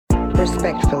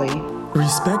Respectfully.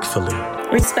 Respectfully.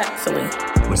 Respectfully.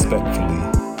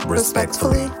 Respectfully.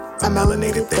 Respectfully, a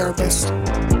melanated therapist.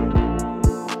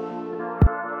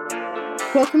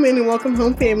 Welcome in and welcome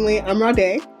home, family. I'm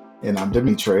Rade. And I'm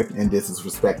Dimitri, and this is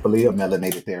Respectfully, a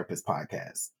Melanated Therapist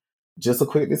podcast. Just a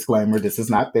quick disclaimer, this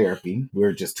is not therapy.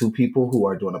 We're just two people who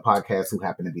are doing a podcast who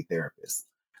happen to be therapists.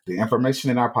 The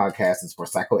information in our podcast is for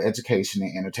psychoeducation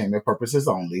and entertainment purposes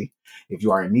only. If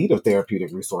you are in need of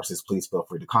therapeutic resources, please feel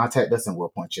free to contact us and we'll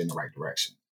point you in the right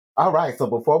direction. All right, so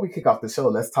before we kick off the show,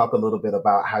 let's talk a little bit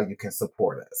about how you can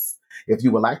support us. If you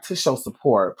would like to show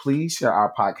support, please share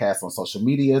our podcast on social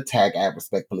media, tag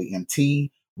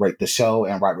 @RespectfullyMT, rate the show,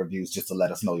 and write reviews just to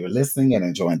let us know you're listening and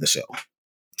enjoying the show.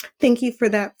 Thank you for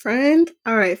that, friend.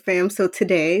 All right, fam. So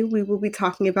today we will be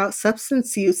talking about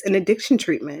substance use and addiction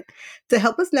treatment. To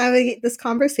help us navigate this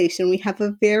conversation, we have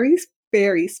a very,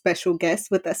 very special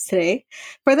guest with us today.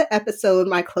 For the episode,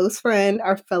 my close friend,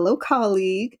 our fellow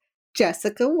colleague,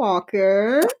 Jessica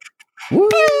Walker. Woo!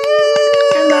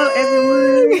 Hello,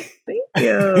 everyone. Thank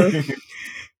you.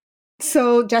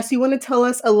 So, Jess, you want to tell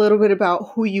us a little bit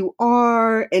about who you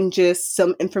are and just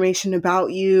some information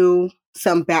about you,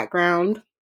 some background?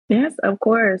 Yes, of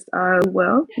course.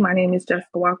 Well, my name is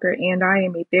Jessica Walker, and I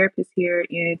am a therapist here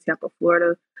in Tampa,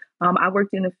 Florida. I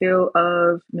worked in the field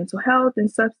of mental health and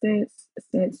substance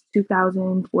since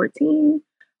 2014.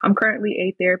 I'm currently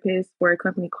a therapist for a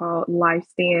company called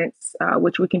LifeStance,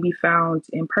 which we can be found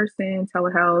in person,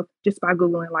 telehealth, just by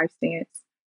Googling LifeStance.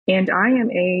 And I am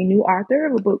a new author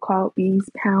of a book called Bees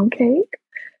Pound Cake,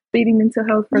 Feeding Mental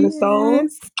Health for the Soul.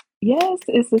 Yes,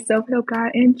 it's a self-help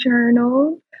guide and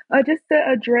journal, just to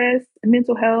address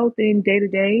mental health in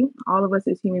day-to-day. All of us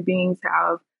as human beings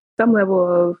have some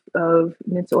level of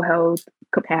mental health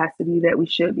capacity that we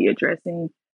should be addressing.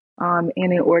 And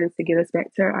in order to get us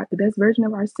back to the best version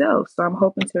of ourselves. So I'm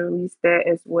hoping to release that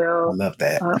as well. I love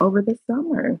that. Over the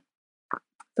summer.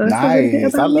 So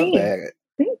nice. I love me. that.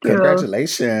 Thank you.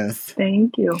 Congratulations.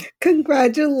 Thank you.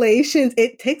 Congratulations.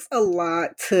 It takes a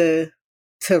lot to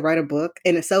write a book,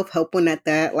 and a self-help one at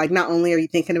that. Like, not only are you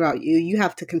thinking about you, you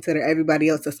have to consider everybody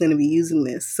else that's going to be using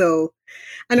this. So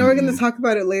I know we're going to talk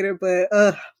about it later, but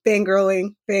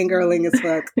fangirling as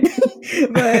fuck.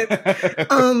 But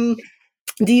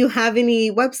do you have any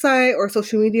website or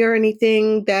social media or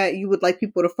anything that you would like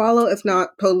people to follow? If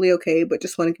not, totally okay, but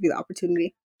just want to give you the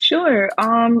opportunity. Sure.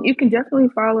 You can definitely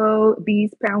follow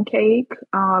Bees Pound Cake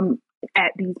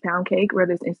at Bees Pound Cake,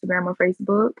 whether it's Instagram or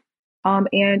Facebook.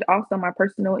 And also my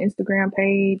personal Instagram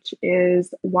page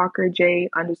is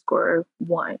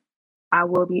WalkerJ_1. I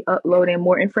will be uploading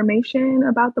more information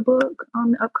about the book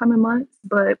on the upcoming months,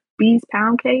 but Bees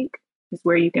Pound Cake is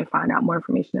where you can find out more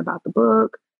information about the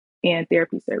book and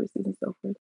therapy services and so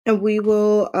forth. And we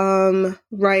will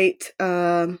write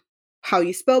how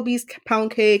you spell Bees Pound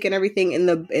Cake and everything in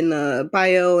the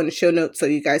bio and the show notes, so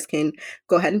you guys can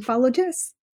go ahead and follow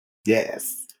Jess.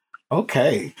 Yes.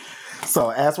 Okay.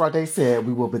 So as Rade said,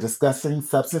 we will be discussing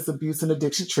substance abuse and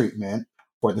addiction treatment.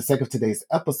 For the sake of today's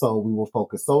episode, we will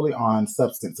focus solely on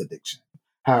substance addiction.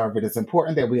 However, it is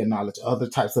important that we acknowledge other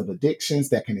types of addictions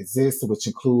that can exist, which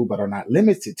include but are not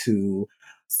limited to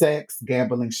sex,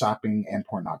 gambling, shopping, and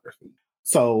pornography.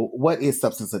 So what is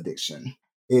substance addiction?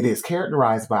 It is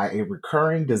characterized by a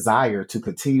recurring desire to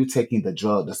continue taking the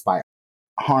drug despite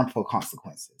harmful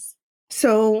consequences.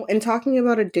 So in talking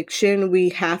about addiction, we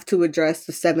have to address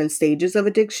the 7 stages of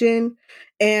addiction.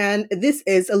 And this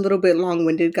is a little bit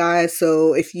long-winded, guys.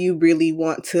 So if you really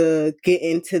want to get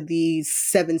into these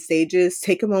 7 stages,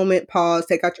 take a moment, pause,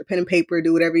 take out your pen and paper,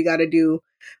 do whatever you got to do.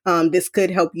 This could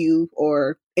help you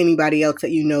or anybody else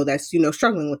that you know that's,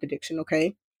 struggling with addiction,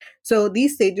 okay? So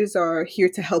these stages are here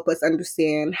to help us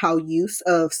understand how use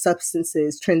of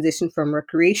substances transition from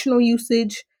recreational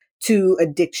usage to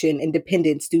addiction and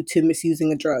dependence due to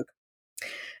misusing a drug.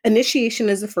 Initiation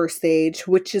is the first stage,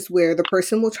 which is where the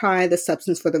person will try the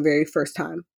substance for the very first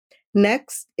time.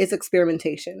 Next is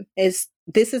experimentation. This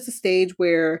is a stage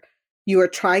where you are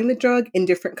trying the drug in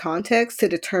different contexts to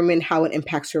determine how it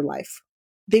impacts your life.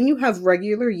 Then you have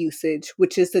regular usage,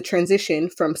 which is the transition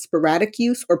from sporadic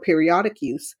use or periodic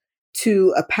use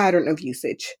to a pattern of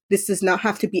usage. This does not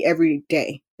have to be every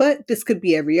day, but this could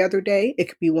be every other day. It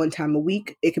could be 1 time a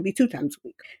week. It could be 2 times a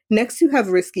week. Next, you have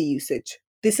risky usage.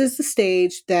 This is the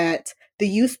stage that the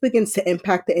use begins to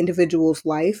impact the individual's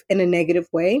life in a negative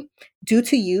way due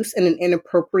to use in an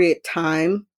inappropriate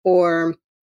time, or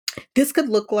this could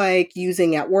look like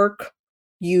using at work,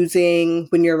 using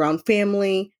when you're around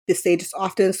family. This stage is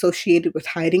often associated with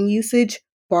hiding usage,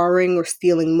 borrowing or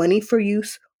stealing money for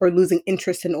use, or losing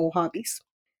interest in old hobbies.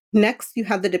 Next, you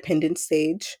have the dependent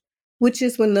stage. which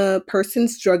is when the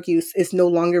person's drug use is no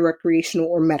longer recreational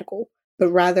or medical, but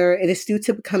rather it is due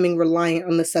to becoming reliant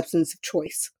on the substance of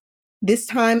choice. This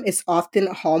time is often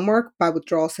a hallmark by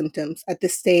withdrawal symptoms. At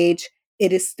this stage,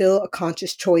 it is still a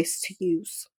conscious choice to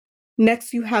use.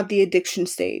 Next, you have the addiction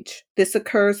stage. This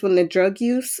occurs when the drug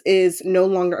use is no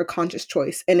longer a conscious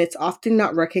choice, and it's often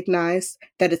not recognized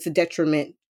that it's a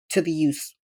detriment to the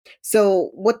use.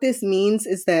 So, what this means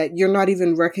is that you're not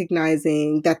even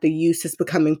recognizing that the use is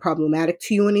becoming problematic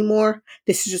to you anymore.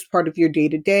 This is just part of your day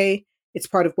to day. It's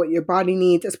part of what your body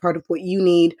needs, it's part of what you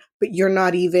need, but you're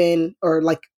not even, or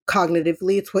like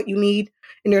cognitively, it's what you need,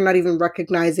 and you're not even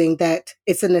recognizing that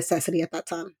it's a necessity at that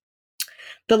time.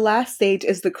 The last stage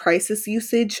is the crisis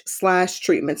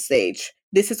usage/treatment stage.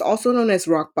 This is also known as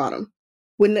rock bottom.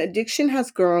 When the addiction has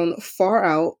grown far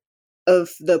out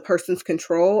of the person's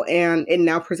control and it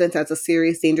now presents as a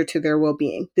serious danger to their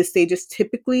well-being. This stage is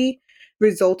typically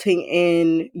resulting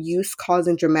in use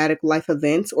causing dramatic life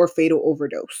events or fatal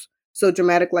overdose. So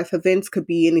dramatic life events could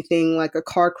be anything like a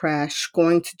car crash,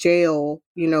 going to jail,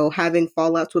 having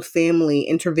fallouts with family,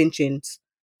 interventions,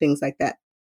 things like that.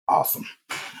 Awesome.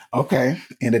 Okay.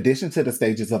 In addition to the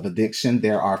stages of addiction,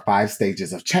 there are 5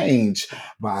 stages of change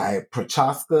by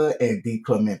Prochaska and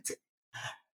DiClemente,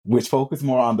 which focus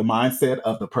more on the mindset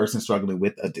of the person struggling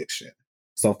with addiction.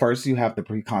 So first you have the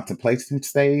pre-contemplation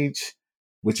stage,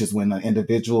 which is when the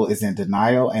individual is in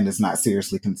denial and is not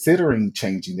seriously considering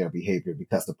changing their behavior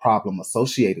because the problem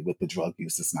associated with the drug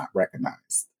use is not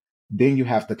recognized. Then you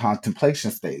have the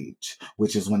contemplation stage,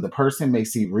 which is when the person may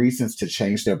see reasons to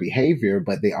change their behavior,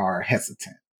 but they are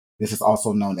hesitant. This is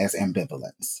also known as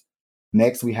ambivalence.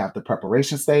 Next, we have the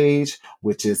preparation stage,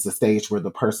 which is the stage where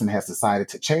the person has decided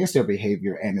to change their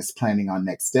behavior and is planning on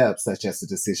next steps, such as the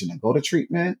decision to go to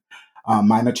treatment.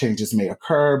 Minor changes may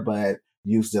occur, but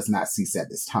use does not cease at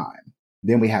this time.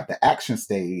 Then we have the action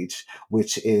stage,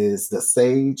 which is the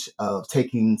stage of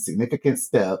taking significant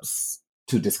steps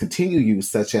to discontinue use,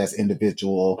 such as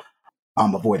individual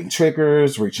avoiding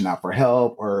triggers, reaching out for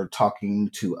help, or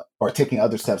taking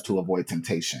other steps to avoid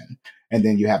temptation. And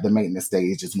then you have the maintenance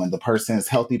stage, is when the person's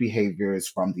healthy behaviors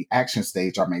from the action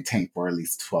stage are maintained for at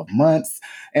least 12 months.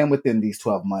 And within these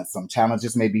 12 months, some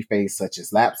challenges may be faced, such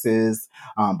as lapses,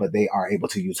 but they are able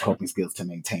to use coping skills to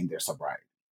maintain their sobriety.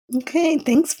 Okay,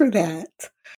 thanks for that.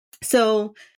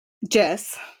 So,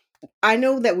 Jess, I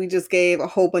know that we just gave a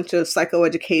whole bunch of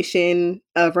psychoeducation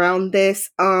around this.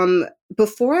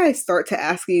 Before I start to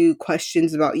ask you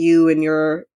questions about you and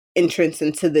your entrance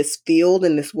into this field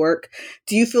and this work,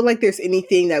 do you feel like there's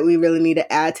anything that we really need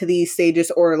to add to these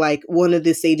stages, or like one of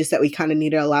the stages that we kind of need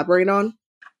to elaborate on?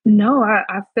 No,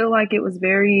 I feel like it was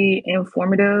very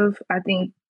informative. I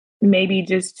think maybe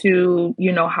just to,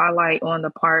 highlight on the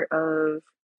part of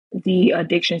the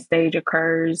addiction stage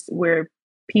occurs where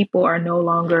people are no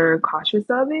longer cautious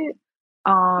of it.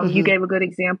 You gave a good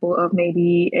example of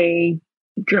maybe a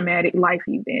dramatic life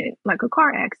event, like a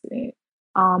car accident.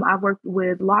 I've worked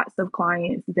with lots of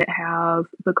clients that have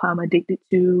become addicted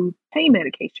to pain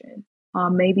medication.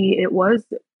 Maybe it was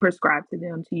prescribed to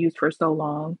them to use for so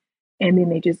long, and then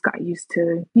they just got used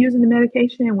to using the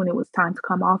medication. And when it was time to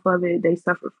come off of it, they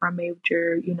suffered from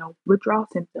major, withdrawal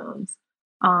symptoms.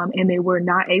 And they were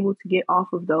not able to get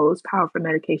off of those powerful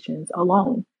medications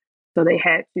alone. So they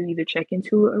had to either check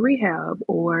into a rehab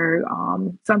or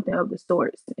something of the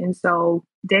sorts. And so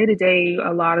day to day,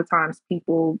 a lot of times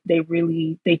people, they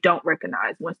don't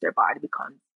recognize once their body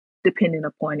becomes dependent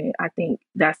upon it. I think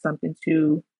that's something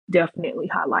to definitely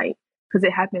highlight because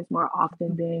it happens more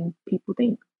often than people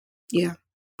think. Yeah,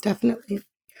 definitely.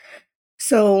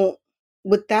 So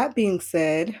with that being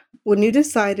said, when you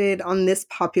decided on this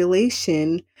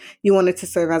population you wanted to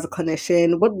serve as a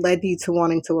clinician, what led you to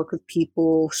wanting to work with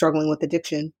people struggling with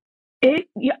addiction?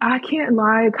 I can't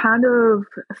lie, it kind of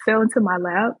fell into my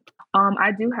lap.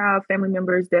 I do have family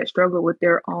members that struggle with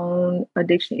their own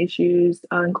addiction issues,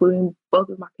 including both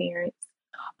of my parents.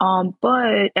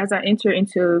 But as I entered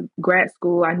into grad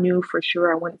school, I knew for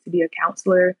sure I wanted to be a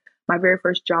counselor. My very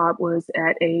first job was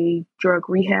at a drug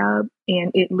rehab,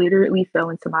 and it literally fell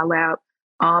into my lap.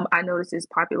 I noticed this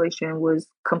population was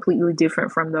completely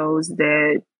different from those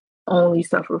that only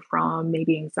suffer from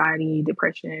maybe anxiety,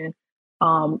 depression.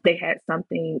 They had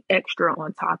something extra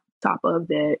on top of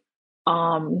that.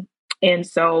 And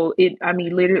so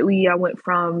literally I went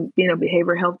from being a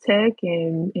behavioral health tech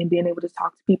and being able to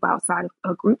talk to people outside of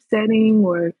a group setting,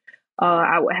 or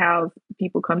I would have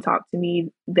people come talk to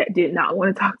me that did not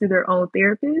want to talk to their own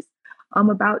therapist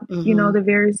about, the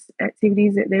various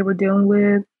activities that they were dealing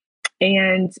with.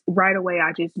 And right away,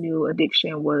 I just knew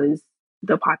addiction was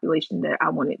the population that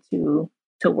I wanted to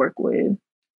work with.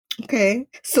 Okay.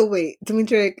 So wait,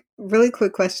 Dimitri, really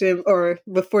quick question, or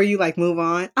before you like move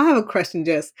on, I have a question.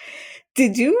 Just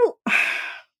did you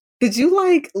did you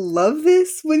like love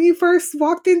this when you first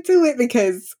walked into it?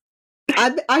 Because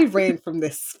I ran from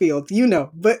this field,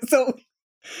 but so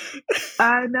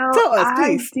I know tell us,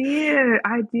 please.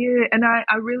 I did. And I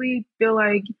really feel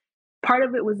like part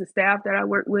of it was the staff that I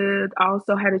worked with. I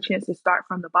also had a chance to start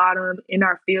from the bottom in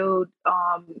our field,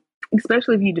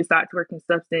 especially if you decide to work in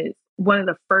substance. One of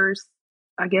the first,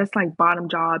 I guess, like bottom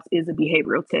jobs is a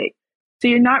behavioral tech. So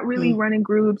you're not really Mm, running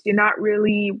groups. You're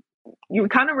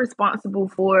kind of responsible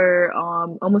for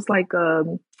almost like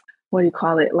what do you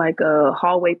call it? Like a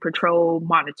hallway patrol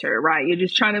monitor, right? You're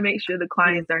just trying to make sure the mm,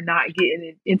 clients are not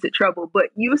getting into trouble, but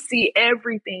you see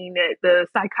everything that the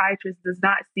psychiatrist does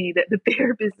not see, that the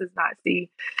therapist does not see.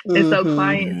 And so mm-hmm.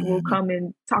 clients will come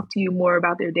and talk to you more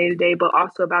about their day to day, but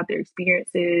also about their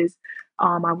experiences.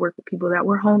 I've worked with people that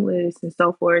were homeless and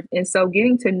so forth. And so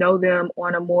getting to know them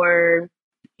on a more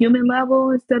human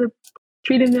level instead of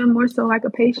treating them more so like a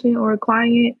patient or a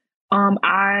client,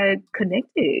 I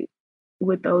connected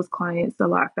with those clients a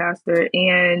lot faster.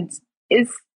 And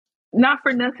it's not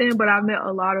for nothing, but I've met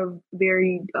a lot of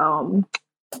very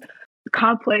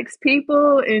complex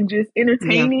people and just Yeah.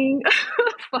 entertaining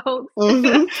folks.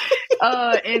 Mm-hmm.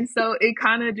 And so it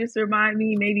kind of just reminded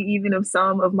me maybe even of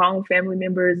some of my own family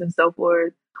members and so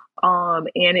forth. And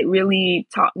it really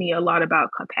taught me a lot about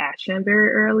compassion very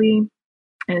early.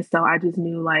 And so I just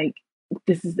knew like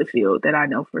this is the field that I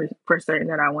know for certain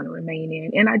that I want to remain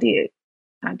in. And I did.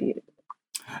 I did.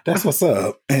 That's what's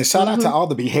up. And shout out to Mm-hmm. all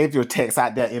the behavior techs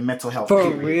out there in mental health, For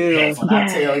period. Because real. when I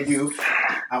tell Yes. you,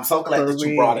 I'm so glad For that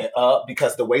you brought real. it up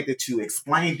because the way that you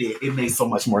explained it, it made so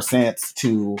much more sense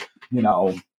to, you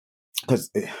know,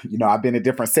 because I've been in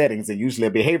different settings, and usually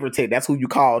a behavior tech, that's who you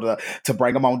call to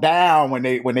bring them on down when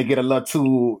they get a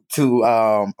little too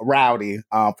rowdy,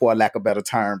 for lack of better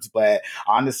terms. But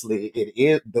honestly,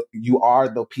 you are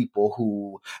the people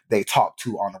who they talk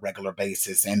to on a regular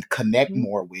basis and connect Mm-hmm.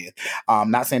 more with.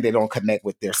 Not saying they don't connect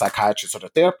with their psychiatrist or the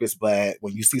therapist, but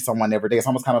when you see someone every day, it's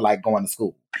almost kind of like going to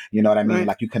school. You know what I mean? Right.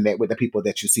 Like you connect with the people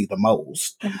that you see the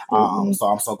most. Absolutely. So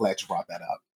I'm so glad you brought that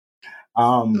up.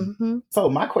 Um, Mm-hmm. so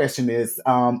my question is,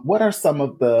 what are some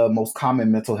of the most common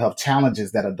mental health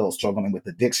challenges that adults struggling with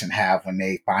addiction have when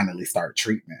they finally start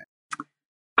treatment?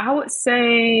 I would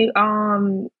say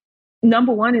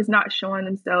number one is not showing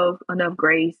themselves enough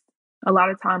grace. A lot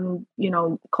of time,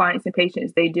 clients and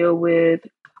patients they deal with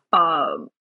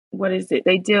what is it?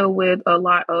 They deal with a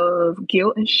lot of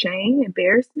guilt and shame,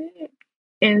 embarrassment.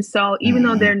 And so even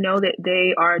though Mm-hmm. they know that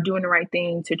they are doing the right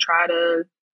thing to try to,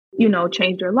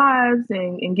 change their lives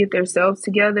and get themselves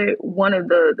together, one of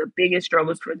the biggest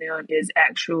struggles for them is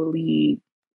actually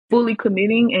fully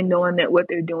committing and knowing that what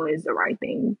they're doing is the right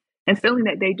thing and feeling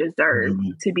that they deserve Mm-hmm.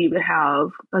 to be able to have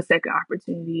a second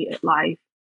opportunity at life.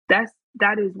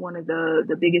 That is one of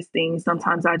the biggest things.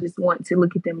 Sometimes I just want to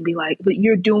look at them and be like, but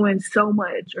you're doing so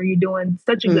much or you're doing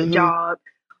such a good Mm-hmm. job.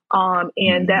 And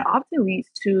Mm-hmm. that often leads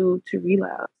to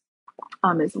relapse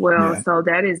as well. Yeah. So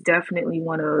that is definitely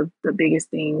one of the biggest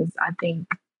things. I think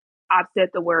I've said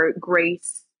the word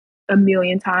grace a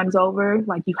million times over.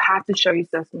 Like you have to show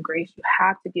yourself some grace. You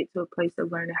have to get to a place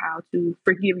of learning how to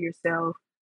forgive yourself.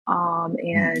 And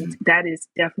Mm-hmm. that is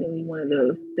definitely one of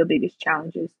the biggest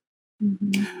challenges.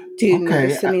 Mm-hmm. Do you Okay.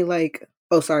 notice any like?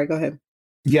 Oh, sorry. Go ahead.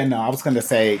 Yeah, no, I was going to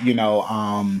say,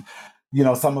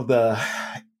 some of the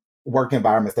work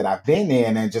environments that I've been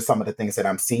in and just some of the things that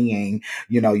I'm seeing,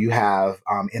 you have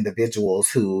individuals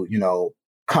who,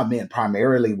 come in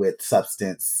primarily with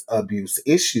substance abuse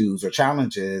issues or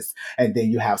challenges. And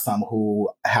then you have some who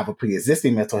have a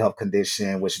pre-existing mental health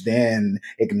condition, which then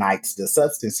ignites the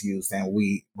substance use. And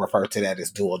we refer to that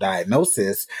as dual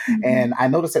diagnosis. Mm-hmm. And I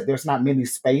noticed that there's not many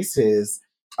spaces,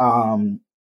 um,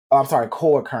 I'm sorry,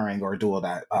 co-occurring or dual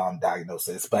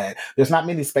diagnosis, but there's not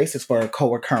many spaces for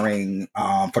co-occurring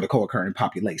for the co-occurring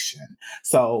population.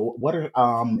 So, what are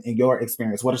in your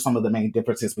experience? What are some of the main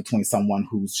differences between someone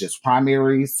who's just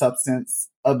primary substance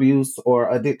abuse or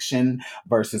addiction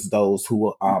versus those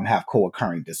who have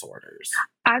co-occurring disorders?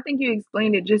 I think you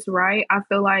explained it just right. I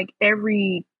feel like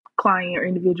every client or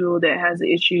individual that has an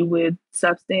issue with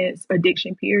substance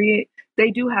addiction, period, they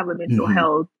do have a mental Mm-hmm.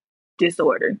 health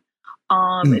disorder.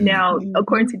 Mm-hmm. Now,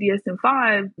 according Mm-hmm. to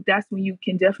DSM-5, that's when you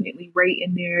can definitely rate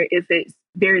in there if it's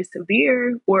very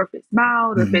severe or if it's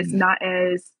mild or if it's Mm-hmm. not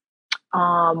as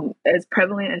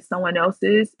prevalent as someone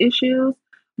else's issues.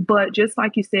 But just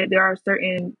like you said, there are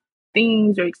certain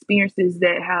things or experiences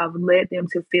that have led them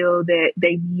to feel that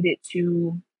they needed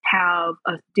to have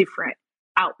a different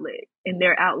outlet. And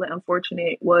their outlet,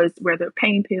 unfortunate, was whether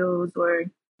pain pills or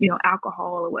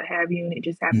alcohol or what have you, and it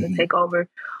just happened to take over.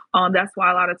 That's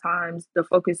why a lot of times the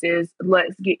focus is,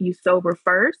 let's get you sober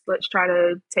first. Let's try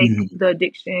to take the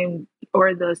addiction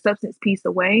or the substance piece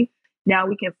away. Now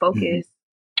we can focus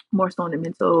more so on the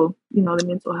mental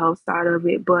health side of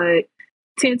it. But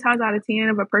 10 times out of 10,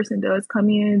 if a person does come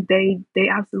in, they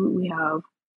absolutely have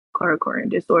co-occurring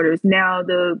disorders. Now,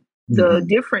 the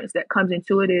difference that comes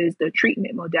into it is the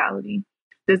treatment modality.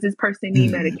 Does this person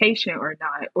need medication or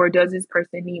not? Or does this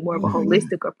person need more of a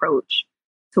holistic approach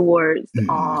towards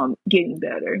getting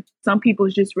better? Some people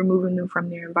is just removing them from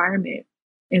their environment.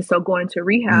 And so going to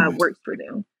rehab works for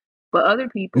them. But other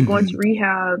people, going to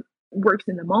rehab works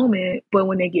in the moment, but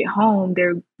when they get home,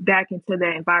 they're back into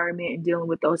that environment and dealing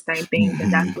with those same things.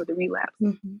 And that's where the relapse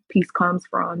piece comes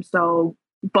from. So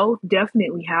both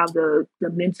definitely have the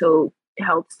mental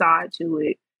health side to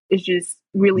it. It's just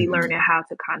really learning how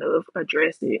to kind of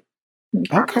address it.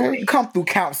 Okay, come through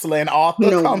counseling,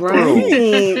 author. No, come right.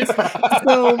 through.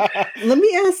 So let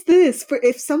me ask this: for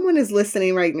if someone is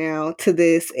listening right now to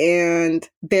this and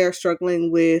they're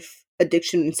struggling with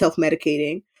addiction and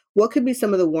self-medicating, what could be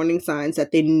some of the warning signs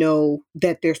that they know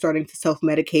that they're starting to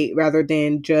self-medicate rather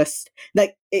than just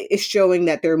like it's showing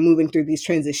that they're moving through these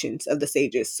transitions of the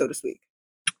stages, so to speak?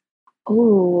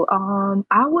 Oh,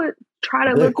 I would try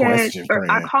to look at, or I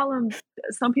friend. call them,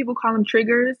 some people call them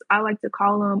triggers. I like to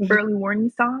call them early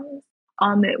warning signs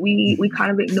that we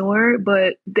kind of ignore,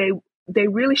 but they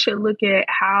really should look at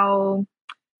how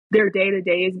their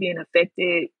day-to-day is being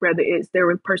affected, whether it's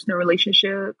their personal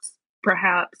relationships,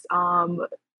 perhaps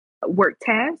work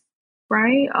tasks,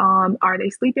 right? Are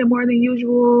they sleeping more than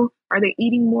usual? Are they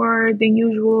eating more than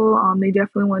usual? They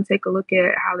definitely want to take a look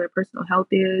at how their personal health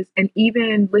is, and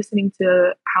even listening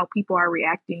to how people are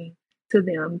reacting to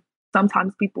them.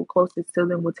 Sometimes people closest to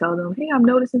them will tell them, hey, I'm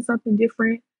noticing something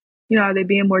different. Are they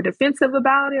being more defensive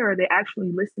about it, or are they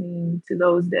actually listening to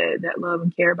those that love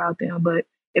and care about them? But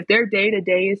if their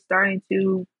day-to-day is starting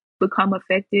to become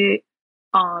affected,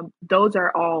 those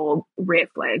are all red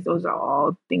flags. Those are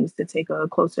all things to take a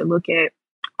closer look at.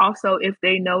 Also, if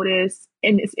they notice,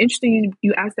 and it's interesting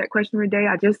you asked that question, Renee.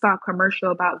 I just saw a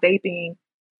commercial about vaping,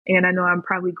 and I know I'm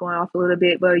probably going off a little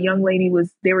bit, but a young lady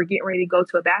they were getting ready to go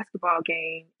to a basketball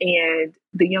game, and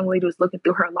the young lady was looking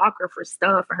through her locker for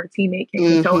stuff, and her teammate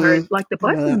came and told her, like, the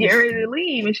bus is getting ready to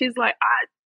leave, and she's like,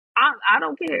 I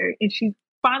don't care. And she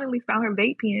finally found her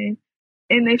vape pen,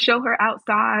 and they show her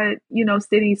outside,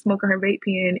 sitting, smoking her vape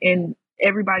pen, and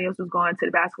everybody else was going to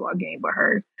the basketball game but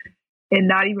her. And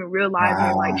not even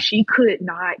realizing like she could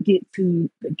not get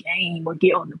to the game or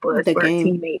get on the bus for her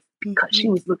teammates because she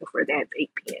was looking for that vape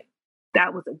pen.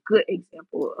 That was a good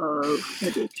example of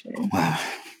addiction. Wow.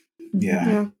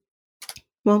 Yeah.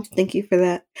 Well, thank you for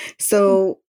that.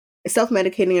 So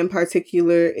self-medicating in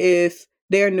particular, if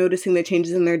they're noticing the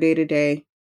changes in their day-to-day,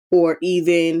 or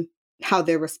even how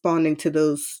they're responding to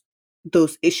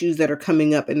those issues that are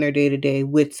coming up in their day-to-day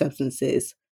with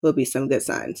substances, will be some good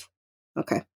signs.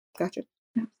 Okay. Gotcha.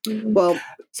 Well,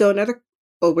 so another.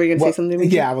 Oh, were you going to say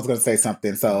something? Yeah, I was going to say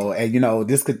something. So, and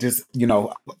this could just,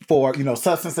 for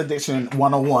substance addiction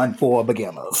 101 for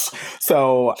beginners.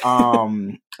 So,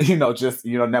 just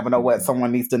never know what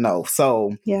someone needs to know.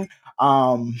 So, yeah.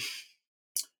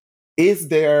 Is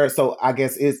there? So, I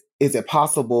guess is it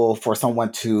possible for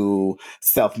someone to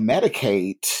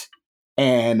self-medicate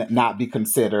and not be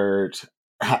considered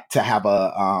to have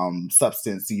a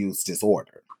substance use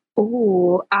disorder?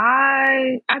 Oh,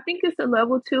 I think it's a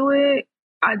level to it.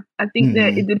 I think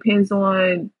that it depends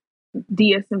on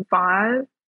DSM-5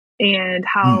 and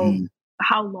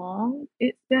how long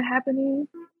it's been happening.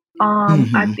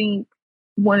 I think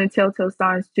one of the telltale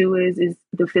signs too is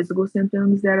the physical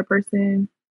symptoms that a person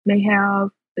may have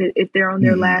if they're on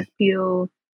their last pill,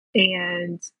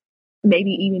 and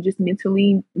maybe even just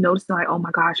mentally noticing like, oh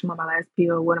my gosh, I'm on my last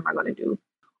pill. What am I going to do?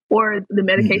 Or the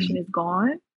medication is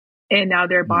gone, and now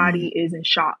their body is in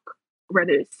shock,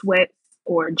 whether it's sweats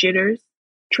or jitters,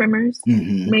 tremors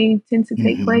may tend to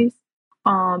take place.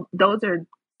 Those are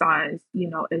signs,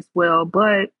 as well.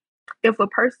 But if a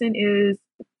person is,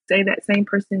 say that same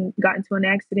person got into an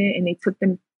accident and they took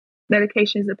the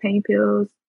medications, the pain pills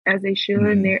as they should,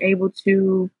 and they're able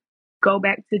to go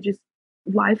back to just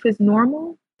life as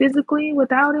normal physically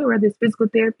without it, whether it's physical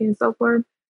therapy and so forth,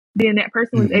 then that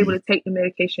person was able to take the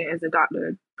medication as a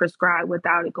doctor prescribed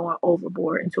without it going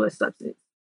overboard into a substance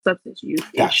use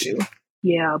issue.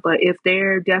 Yeah, but if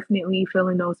they're definitely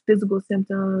feeling those physical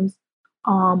symptoms,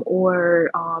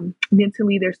 or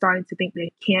mentally they're starting to think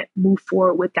they can't move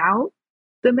forward without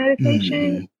the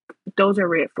medication, those are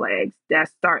red flags.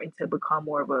 That's starting to become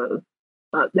more of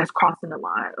that's crossing the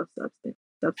line of substance.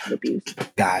 substance abuse.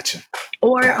 Gotcha.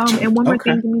 Or Gotcha. and one more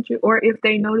Okay. thing, Demetri, or if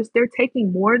they notice they're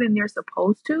taking more than they're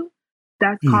supposed to,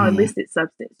 that's called Mm-hmm. illicit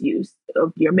substance use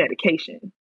of your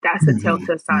medication. That's a Mm-hmm.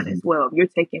 telltale sign as well. If you're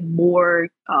taking more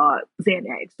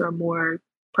Xanax or more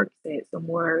Percocets or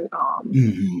more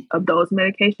Mm-hmm. of those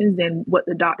medications than what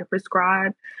the doctor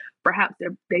prescribed, perhaps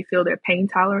they feel their pain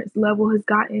tolerance level has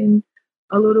gotten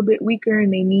a little bit weaker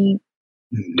and they need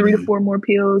 3 to 4 more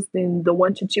pills than the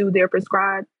 1 to 2 they're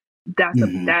prescribed.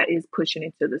 That is pushing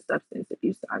into the substance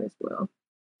abuse side as well.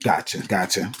 Gotcha.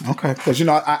 Okay. Because,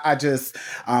 I just,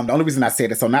 the only reason I say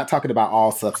this, so I'm not talking about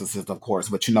all substances, of course,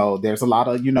 but, there's a lot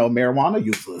of, marijuana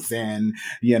users and,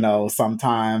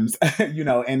 sometimes,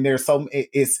 and there's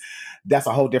that's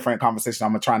a whole different conversation.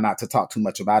 I'm going to try not to talk too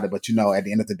much about it, but, at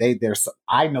the end of the day,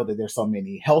 I know that there's so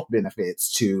many health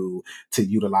benefits to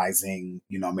utilizing,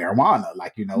 marijuana,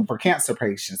 like, for cancer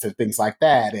patients and things like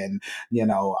that. And,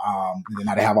 now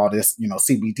they have all this,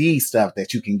 CBD stuff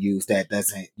that you can use that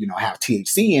doesn't, have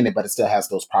THC in it, but it still has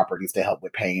those properties to help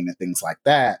with pain and things like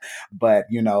that. But,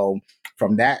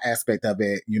 from that aspect of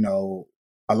it,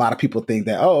 a lot of people think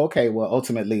that, oh, okay, well,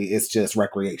 ultimately it's just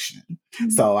recreation.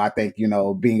 Mm-hmm. So I think,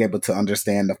 being able to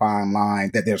understand the fine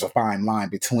line, that there's a fine line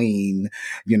between,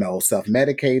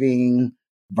 self-medicating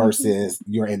versus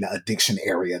you're in the addiction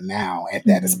area now, and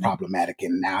that is problematic.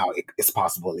 And now it's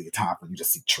possibly a time for you to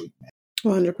seek treatment.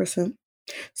 100%.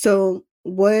 So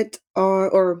what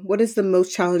is the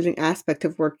most challenging aspect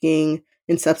of working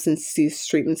in substance use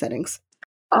treatment settings?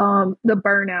 The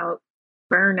burnout.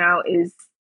 Burnout is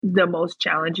the most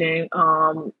challenging.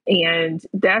 And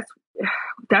that's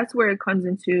where it comes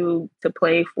into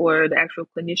play for the actual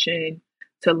clinician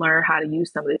to learn how to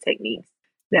use some of the techniques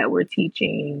that we're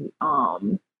teaching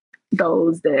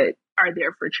those that are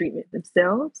there for treatment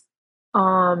themselves.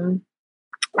 I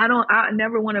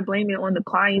never want to blame it on the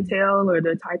clientele or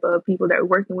the type of people that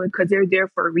we're working with, because they're there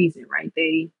for a reason, right?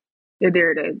 They're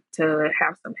there to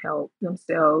have some help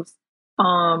themselves.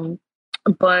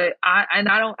 But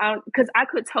because I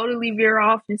could totally veer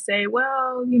off and say,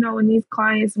 well, when these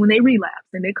clients, when they relapse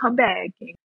and they come back,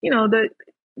 and,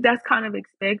 that's kind of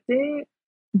expected.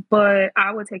 But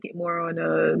I would take it more on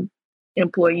a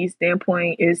employee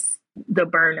standpoint, is the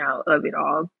burnout of it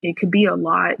all. It could be a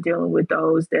lot dealing with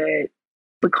those that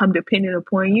become dependent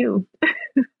upon you,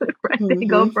 right? Mm-hmm. They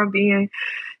go from being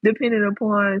dependent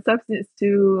upon substance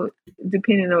to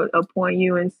dependent upon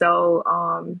you. And so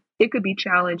it could be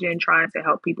challenging trying to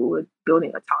help people with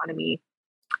building autonomy.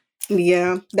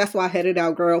 Yeah, that's why I headed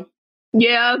out, girl.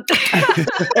 Yeah.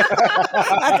 That's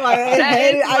why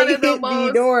I hit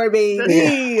the door,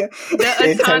 baby.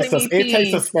 It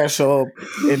takes a special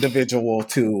individual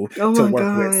to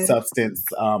work with substance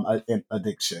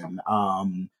addiction.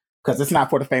 Because it's not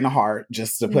for the faint of heart,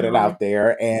 just to put it out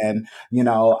there. And,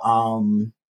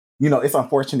 it's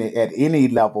unfortunate at any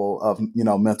level of,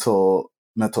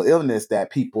 mental illness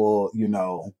that people,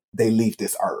 they leave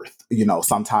this earth,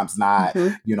 sometimes not,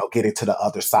 getting to the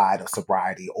other side of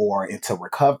sobriety or into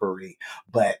recovery.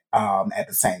 But at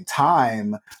the same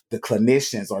time, the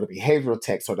clinicians or the behavioral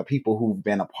techs or the people who've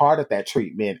been a part of that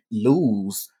treatment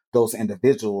lose those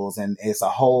individuals. And it's a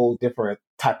whole different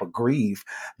type of grief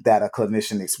that a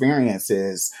clinician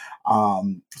experiences.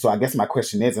 So I guess my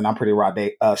question is, and I'm pretty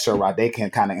sure Rade can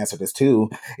kind of answer this too,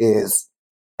 is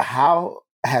how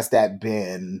has that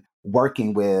been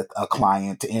working with a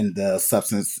client in the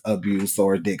substance abuse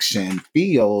or addiction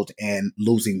field and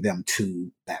losing them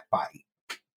to that fight?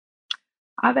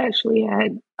 I've actually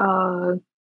had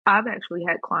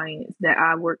clients that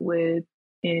I work with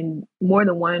in more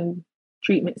than one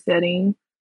treatment setting,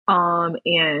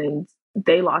 and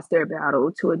they lost their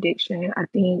battle to addiction. I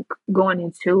think going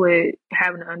into it,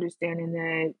 having an understanding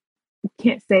that you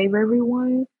can't save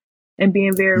everyone, and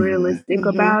being very realistic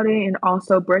about it, and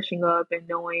also brushing up and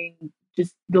knowing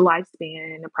just the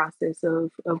lifespan and the process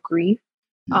of grief.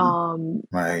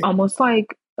 Right. Almost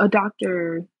like a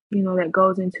doctor, that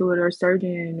goes into it, or a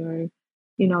surgeon,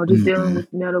 or, just dealing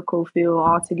with medical field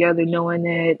altogether, knowing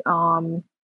that,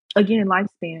 again,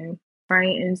 lifespan,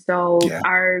 right? And so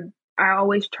I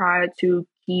always try to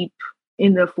keep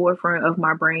in the forefront of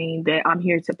my brain that I'm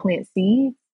here to plant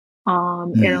seeds.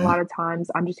 And a lot of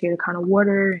times I'm just here to kind of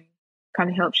water and kind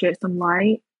of help shed some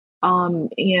light.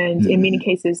 And in many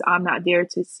cases, I'm not there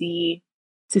to see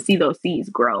those seeds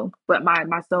grow, but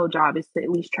my sole job is to at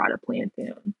least try to plant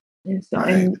them. And so,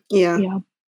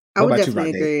 I would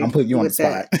definitely agree. I'm putting you on the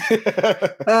spot.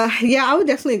 I would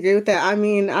definitely agree with that. I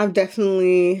mean, I've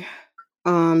definitely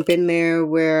been there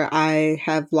where I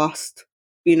have lost,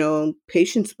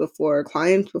 patients before,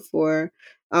 clients before,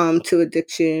 to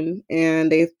addiction, and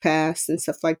they've passed and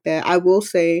stuff like that. I will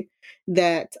say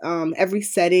that every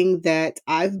setting that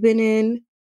I've been in,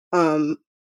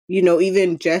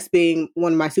 even just being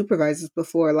one of my supervisors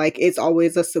before, like it's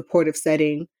always a supportive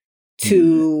setting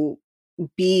to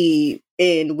be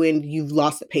in when you've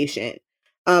lost a patient.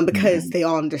 Because they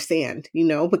all understand,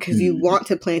 because you want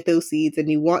to plant those seeds and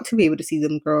you want to be able to see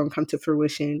them grow and come to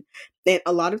fruition. And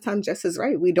a lot of times, Jess is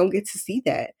right. We don't get to see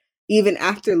that. Even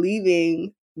after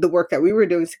leaving the work that we were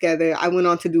doing together, I went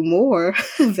on to do more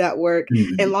of that work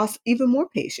and lost even more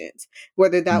patients,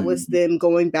 whether that was them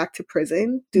going back to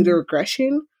prison due to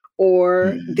regression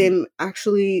or them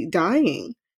actually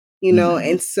dying,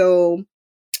 and so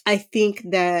I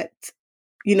think that,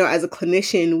 as a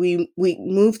clinician, we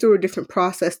move through a different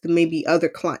process than maybe other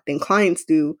clients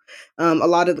do. A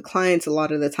lot of the clients, a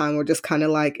lot of the time, were just kind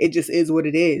of like, it just is what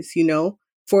it is,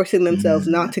 forcing themselves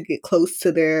not to get close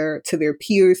to their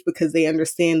peers because they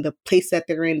understand the place that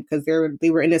they're in because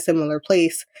they were in a similar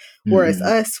place. Whereas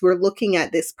us, we're looking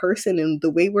at this person, and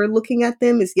the way we're looking at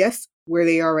them is, yes, where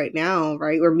they are right now,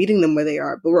 right? We're meeting them where they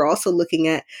are, but we're also looking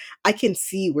at, I can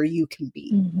see where you can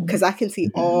be because I can see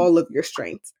all of your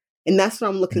strengths. And that's what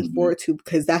I'm looking forward to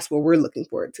because that's what we're looking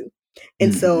forward to.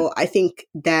 And so I think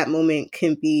that moment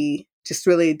can be just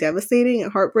really devastating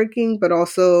and heartbreaking, but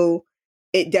also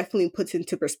it definitely puts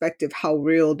into perspective how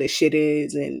real this shit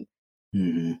is and,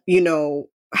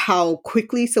 how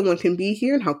quickly someone can be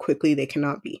here and how quickly they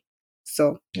cannot be.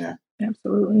 So, yeah,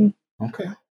 absolutely. Okay.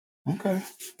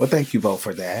 Well, thank you both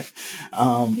for that.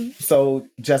 So,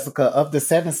 Jessica, of the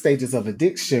 7 stages of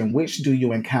addiction, which do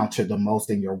you encounter the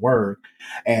most in your work,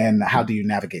 and how do you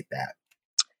navigate that?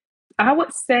 I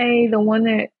would say the one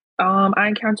that I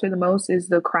encounter the most is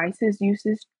the crisis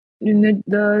usage in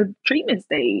the treatment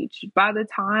stage. By the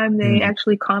time they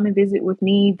actually come and visit with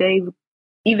me, they've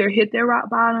either hit their rock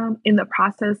bottom in the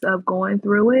process of going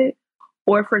through it,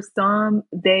 or for some,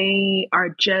 they are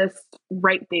just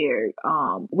right there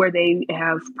where they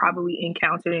have probably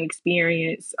encountered and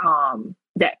experienced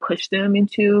that pushed them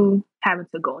into having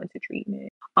to go into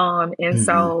treatment. And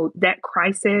so that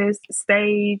crisis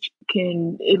stage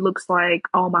it looks like,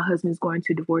 oh, my husband's going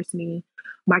to divorce me.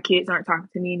 My kids aren't talking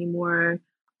to me anymore.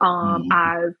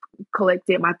 I've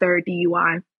collected my 3rd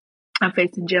DUI. I'm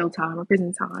facing jail time or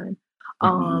prison time.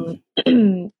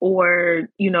 Or,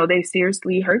 they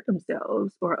seriously hurt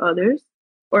themselves or others,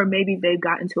 or maybe they've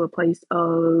gotten to a place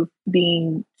of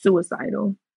being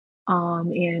suicidal,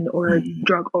 or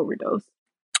drug overdose.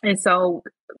 And so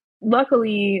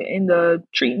luckily in the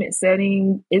treatment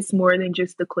setting, it's more than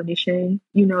just the clinician,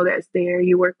 that's there.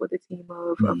 You work with a team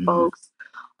of folks.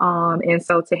 And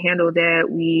so to handle that,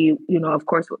 we, of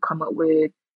course, would come up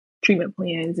with treatment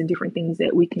plans and different things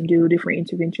that we can do, different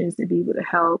interventions to be able to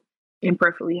help and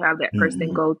preferably have that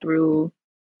person go through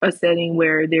a setting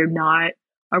where they're not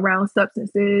around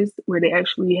substances, where they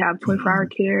actually have 24-hour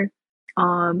care,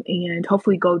 and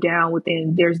hopefully go down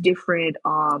within, there's different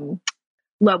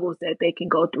levels that they can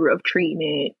go through of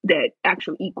treatment that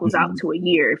actually equals out to a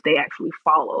year if they actually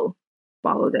follow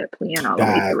that plan all the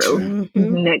way through.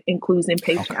 That includes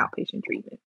inpatient, outpatient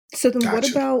treatment. So then what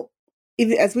about,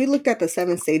 as we looked at the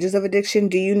 7 stages of addiction,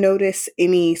 do you notice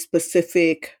any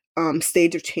specific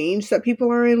stage of change that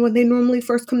people are in when they normally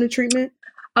first come to treatment?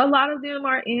 A lot of them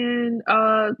are in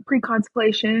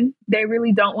pre-contemplation. They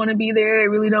really don't want to be there. They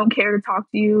really don't care to talk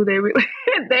to you. They really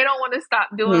they don't want to stop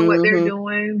doing what they're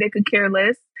doing. They could care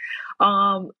less.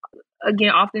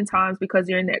 Again, oftentimes because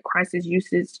they're in that crisis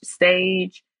usage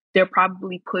stage, they're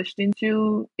probably pushed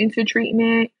into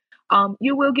treatment.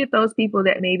 You will get those people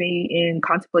that may be in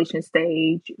contemplation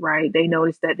stage, right? They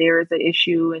notice that there is an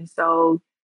issue, and so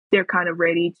they're kind of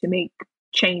ready to make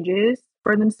changes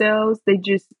for themselves. They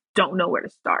just don't know where to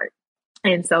start.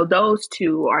 And so those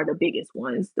two are the biggest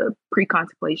ones, the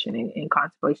pre-contemplation and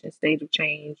contemplation stage of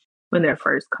change when they're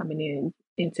first coming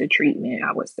into treatment,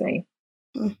 I would say.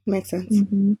 Makes sense.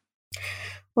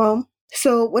 Well,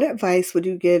 so what advice would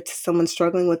you give to someone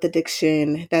struggling with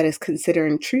addiction that is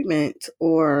considering treatment,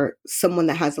 or someone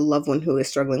that has a loved one who is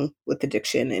struggling with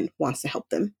addiction and wants to help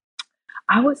them?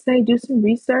 I would say do some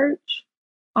research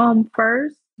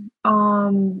first.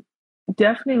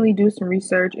 Definitely do some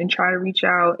research and try to reach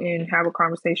out and have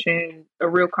a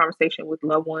real conversation with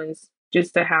loved ones,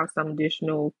 just to have some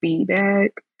additional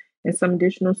feedback and some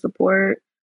additional support.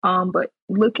 But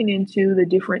looking into the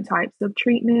different types of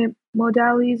treatment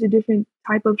modalities, the different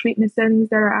type of treatment settings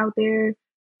that are out there.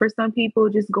 For some people,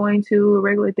 just going to a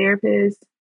regular therapist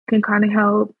can kind of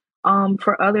help.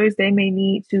 For others, they may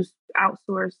need to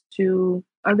outsource to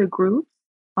other groups,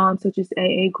 such as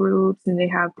AA groups, and they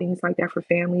have things like that for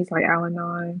families, like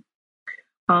Al-Anon.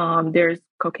 There's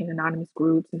Cocaine Anonymous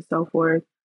groups and so forth.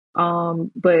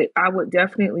 But I would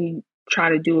definitely try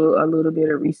to do a little bit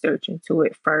of research into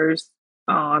it first.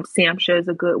 SAMHSA is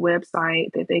a good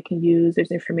website that they can use.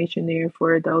 There's information there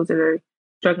for those that are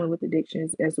struggling with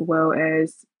addictions, as well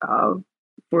as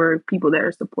for people that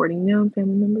are supporting them,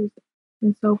 family members,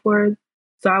 and so forth.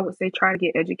 So I would say try to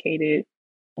get educated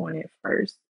on it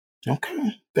first.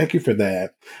 Okay. Thank you for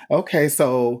that. Okay.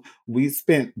 So we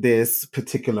spent this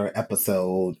particular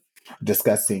episode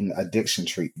discussing addiction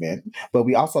treatment, but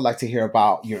we also like to hear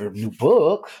about your new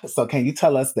book. So can you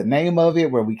tell us the name of it,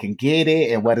 where we can get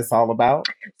it, and what it's all about?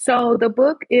 So the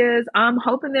book is, I'm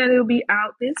hoping that it'll be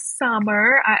out this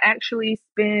summer. I actually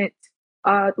spent,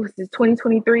 this is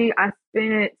 2023. I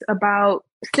spent about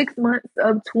 6 months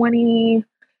of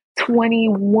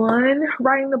 2021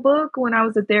 writing the book when I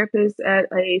was a therapist at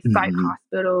a psych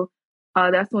hospital.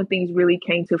 That's when things really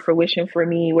came to fruition for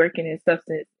me, working in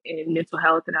substance and mental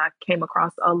health. And I came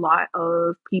across a lot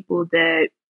of people that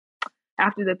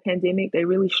after the pandemic, they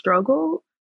really struggled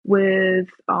with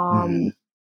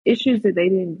issues that they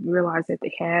didn't realize that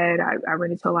they had. I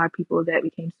ran into a lot of people that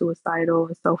became suicidal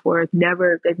and so forth.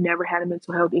 They've never had a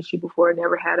mental health issue before,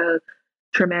 never had a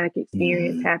traumatic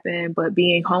experience happen, but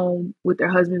being home with their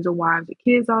husbands or wives or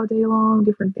kids all day long,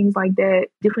 different things like that,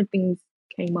 different things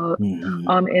came up.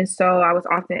 And so I was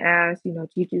often asked, do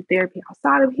you do therapy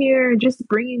outside of here? And just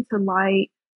bringing to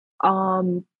light,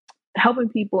 helping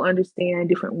people understand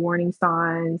different warning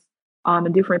signs,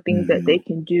 and different things that they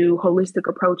can do, holistic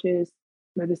approaches,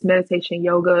 whether it's meditation,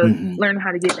 yoga, learn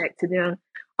how to get back to them.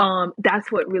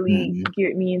 That's what really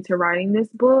geared me into writing this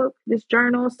book, this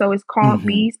journal. So it's called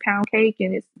Bee's Pound Cake,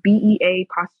 and it's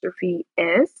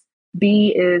BEA''S.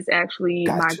 B is actually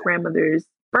my grandmother's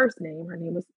first name. Her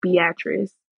name was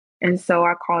Beatrice. And so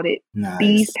I called it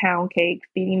Bee's Pound Cake,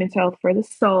 Feeding Mental Health for the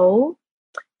Soul.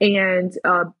 And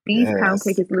Bee's Pound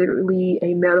Cake is literally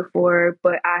a metaphor,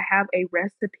 but I have a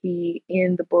recipe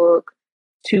in the book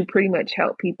to pretty much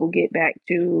help people get back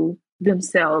to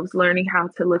themselves, learning how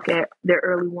to look at their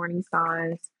early warning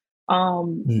signs,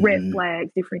 red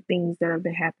flags, different things that have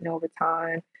been happening over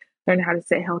time, learning how to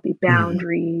set healthy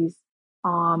boundaries,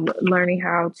 learning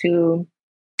how to,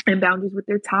 and boundaries with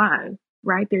their time,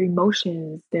 right? Their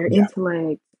emotions, their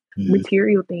intellect,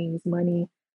 material things, money,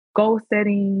 goal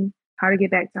setting, how to get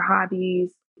back to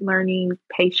hobbies, learning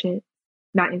patience,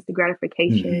 not instant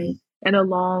gratification. And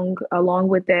along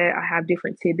with that, I have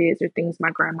different tidbits or things my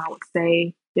grandma would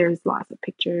say. There's lots of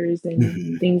pictures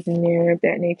and things in there of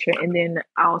that nature. And then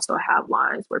I also have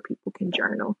lines where people can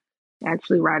journal,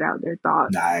 actually write out their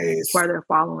thoughts while they're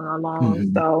following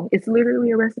along. So it's literally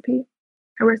a recipe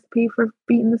for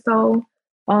feeding the soul.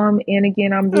 And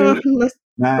again, I'm really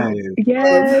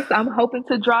I'm hoping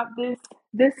to drop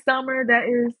this summer. That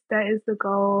is the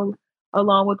goal,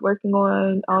 along with working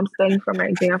on studying for my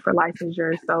exam for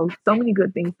licensure. So many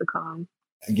good things to come.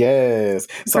 Yes.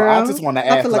 So girl, I just want to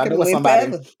ask, like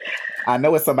I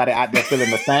know it's somebody out there feeling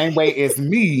the same way as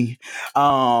me.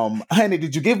 Honey,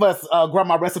 did you give us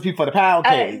grandma recipe for the pound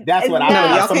cake? That's what I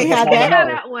know. Y'all can't have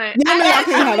that one. No, y'all can't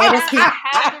have that recipe. I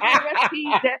have the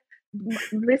recipe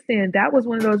listen, that was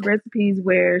one of those recipes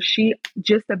where she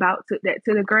just about took that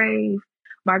to the grave.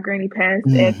 My granny passed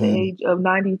at the age of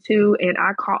 92, and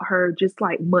I caught her just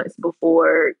like months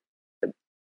before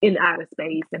in outer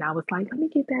space, and I was like, let me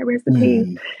get that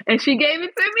recipe. And she gave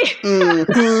it to me.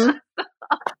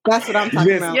 That's what I'm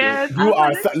talking about. Yes, you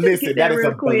are listen, that is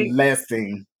a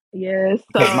blessing. Yes.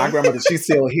 Because my grandmother, she's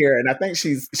still here, and I think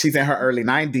she's in her early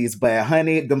 90s. But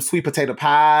honey, them sweet potato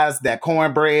pies, that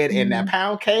cornbread, and that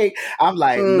pound cake, I'm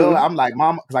like, look, I'm like,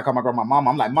 Mama, because I call my grandma Mama.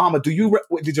 I'm like, Mama, did you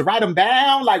write them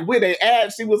down? Like, where they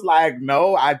at? She was like,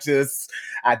 no, I did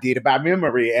it by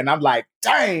memory. And I'm like,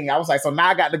 dang. I was like, so now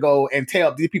I got to go and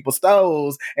tell these people's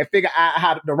stoves and figure out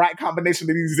how the right combination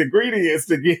of these ingredients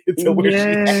to get to where she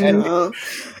had it.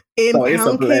 And so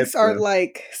pound cakes are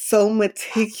like so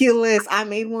meticulous. I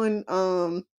made one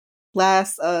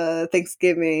last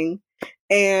Thanksgiving,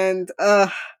 and it's a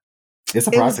process.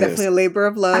 It was definitely a labor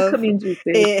of love.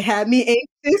 It had me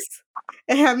anxious,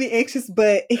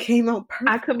 but it came out perfect.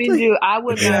 I commend you. I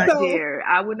would not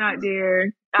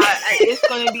dare. It's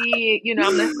going to be, I'm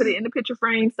going to put it in the picture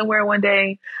frame somewhere one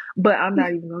day, but I'm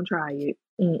not even going to try it.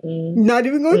 Not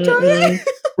even going to try it?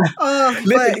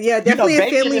 But yeah, definitely a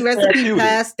family recipe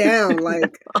passed down.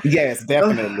 Like, yes,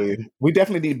 definitely. We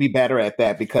definitely need to be better at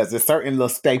that, because there's certain little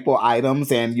staple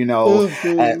items, and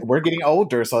we're getting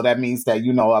older, so that means that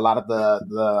a lot of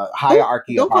the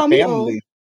hierarchy of our family.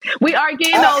 We are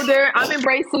getting older. I'm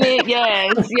embracing it.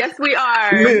 Yes, we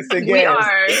are. Listen, yes. We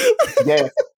are. Yes.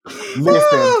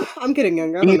 Listen, I'm getting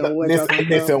younger. I don't know what y'all talking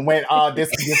about. listen. When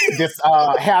this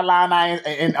hairline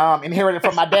I inherited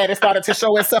from my dad, it started to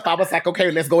show itself. I was like,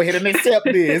 okay, let's go ahead and accept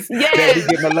this. Yes. That we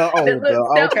getting a little older.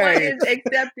 Step Okay. one is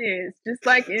acceptance, just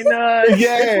like in the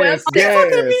 12 steps.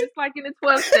 Yes. Just like in the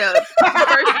 12 steps. The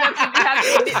first step is you have to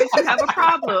admit that you have a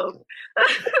problem.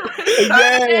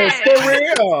 Yes, for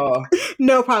real.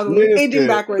 No problem. Listen. Aging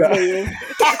backwards, baby.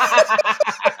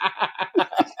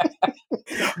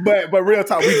 But real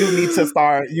talk, we do need to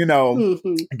start,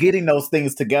 Mhm. getting those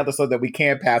things together so that we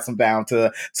can pass them down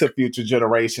to future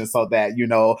generations, so that,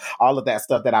 all of that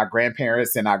stuff that our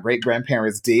grandparents and our great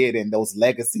grandparents did, and those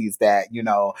legacies that,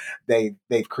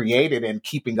 they've created and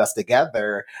keeping us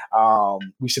together,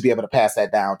 we should be able to pass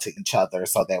that down to each other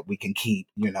so that we can keep,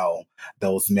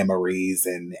 those memories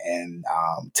and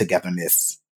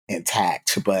togetherness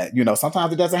intact. But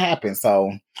sometimes it doesn't happen,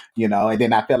 so and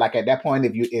then I feel like at that point,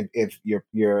 if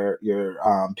your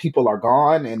people are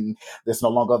gone and it's no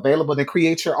longer available, then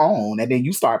create your own, and then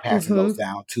you start passing those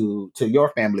down to your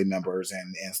family members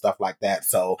and stuff like that.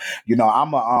 So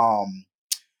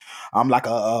I'm like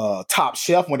a top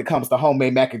chef when it comes to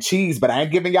homemade mac and cheese, but I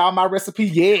ain't giving y'all my recipe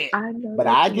yet. I know, but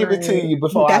I give it to you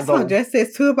before that's I go. That's what Jess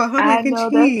says too about her mac and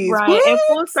cheese. That's right. And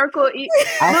full circle, in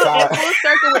full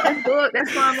circle with this book.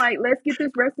 That's why I'm like, let's get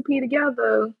this recipe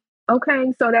together.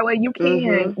 Okay, so that way you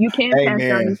can pass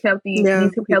down these healthy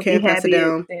habits,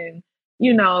 and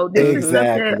this is stuff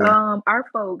that our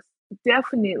folks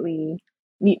definitely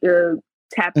need to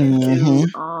tap into,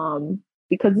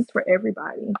 because it's for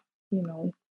everybody.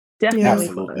 Definitely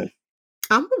for us.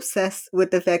 I'm obsessed with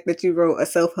the fact that you wrote a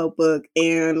self-help book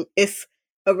and it's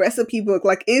a recipe book.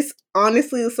 Like, it's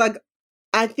like,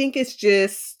 I think it's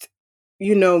just,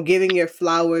 giving your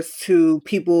flowers to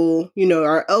people,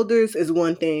 our elders is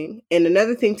one thing. And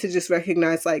another thing to just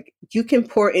recognize, like, you can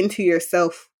pour into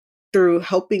yourself through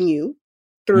helping you,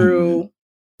 through,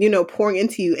 pouring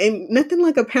into you. And nothing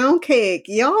like a pound cake,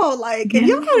 y'all. Like, if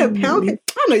y'all had a pound cake,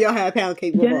 I know y'all had a pound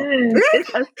cake before. Yes, it's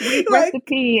a sweet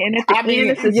recipe. And at the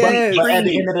end, it's a sweet treat. But at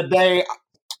the end of the day,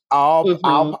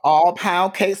 all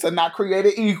pound cakes are not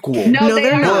created equal. No,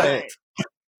 they're not.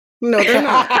 No, they're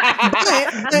not.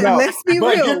 But let's be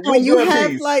real. When you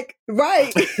have but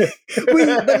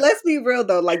let's be real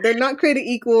though. Like, they're not created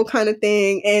equal kind of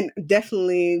thing. And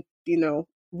definitely,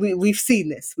 we've seen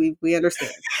this. We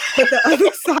understand. But the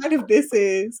other side of this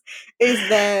is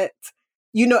that,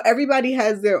 everybody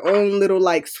has their own little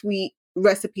like sweet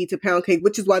recipe to pound cake,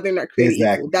 which is why they're not created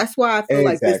equal. That's why I feel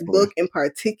like this book in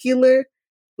particular,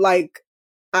 like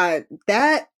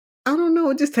that, I don't know,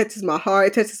 it just touches my heart,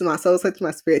 it touches my soul, it touches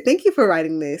my spirit. Thank you for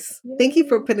writing this. Yeah. Thank you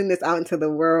for putting this out into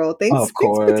the world. Thanks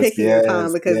for taking your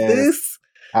time, because this,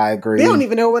 I agree. They don't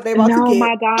even know what they're about to get. Oh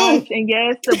my gosh. And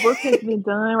yes, the book has been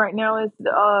done. Right now it's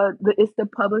the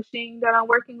publishing that I'm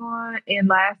working on. And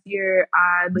last year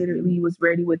I literally was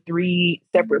ready with 3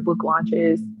 separate book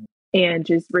launches and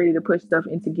just ready to push stuff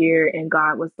into gear. And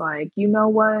God was like, you know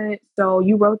what? So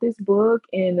you wrote this book,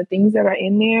 and the things that are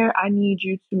in there, I need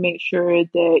you to make sure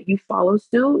that you follow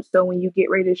suit. So when you get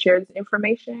ready to share this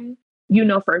information, you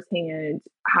know firsthand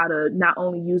how to not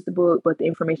only use the book, but the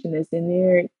information that's in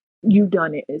there, you've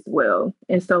done it as well.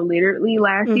 And so literally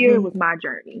last year was my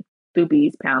journey through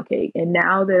Bee's Pound Cake. And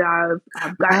now that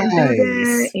I've gotten through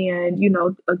that, and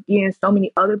again, so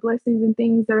many other blessings and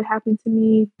things that have happened to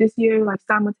me this year, like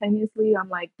simultaneously, I'm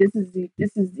like, this is the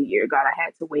year, God. I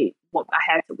had to wait 1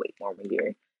 more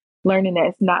year, learning that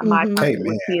it's not my time, it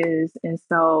was His. And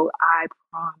so I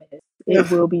promise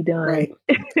it will be done. Right.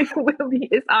 It will be.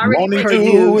 It's already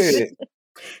written.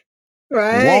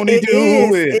 Right. Won't He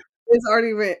do it? It's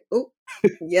already written. Oh,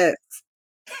 yes.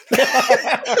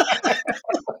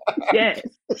 Yes.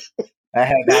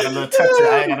 I got a little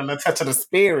touch of the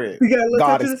spirit.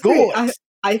 God is good.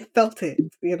 I felt it,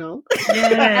 Yes.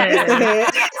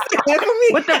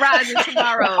 With the rising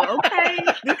tomorrow. Okay.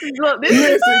 This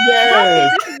is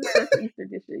the Easter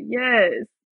edition. Yes.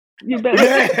 You better.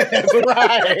 Yes,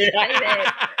 right.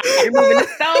 You're moving the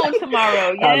stone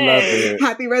tomorrow. Yes. I love it.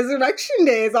 Happy Resurrection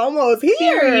Day is almost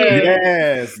here.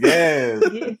 Yes. Get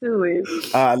to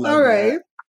it. I love All right. That.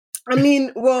 I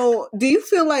mean, well, do you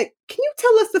feel like, can you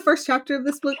tell us the first chapter of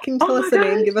this book? Can you tell us the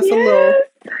name? Give us a little.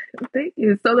 Thank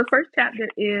you. So the first chapter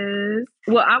is,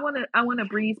 I want to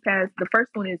breeze past. The first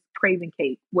one is Craving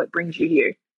Cake, What Brings You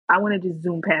Here. I want to just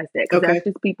zoom past that, because that's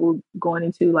just people going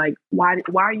into like, why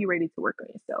are you ready to work on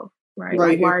yourself? Right.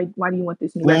 Like, why do you want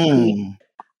this new recipe?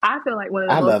 I feel like one of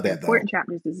the most important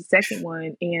chapters is the second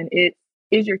one, and it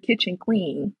is your kitchen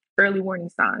clean? Early warning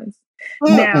signs.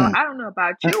 Now, I don't know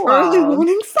about you all. Early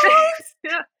warning signs?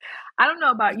 I don't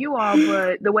know about you all,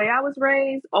 but the way I was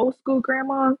raised, old school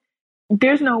grandma,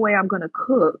 there's no way I'm going to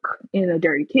cook in a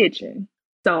dirty kitchen.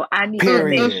 So I need to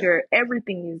make Period. sure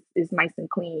everything is nice and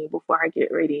clean before I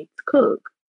get ready to cook.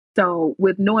 So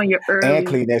with knowing your And early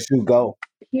clean as you go.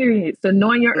 period, so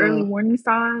knowing your early Mm. warning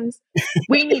signs,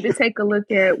 we need to take a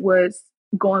look at what's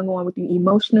going on with you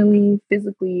emotionally,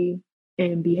 physically,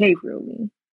 and behaviorally.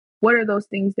 What are those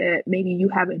things that maybe you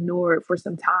have ignored for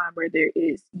some time, whether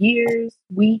it's years,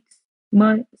 weeks,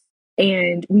 months?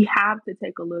 And we have to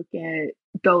take a look at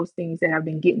those things that have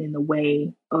been getting in the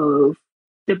way of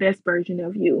the best version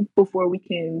of you before we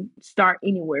can start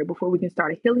anywhere, before we can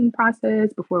start a healing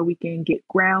process, before we can get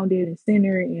grounded and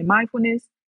centered in mindfulness.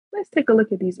 Let's take a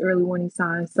look at these early warning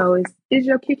signs. So is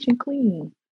your kitchen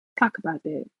clean? Talk about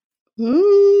that.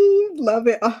 Love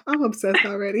it. Oh, I'm obsessed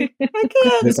already. I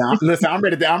can't. Listen, I'm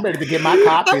ready to get my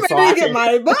copy. I'm so ready I to get can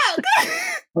my book.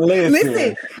 listen.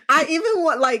 Listen, I even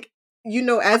want, like,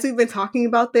 as we've been talking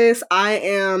about this,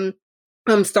 I'm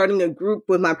starting a group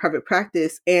with my private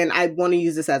practice, and I want to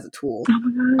use this as a tool. Oh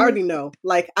my I God. already know.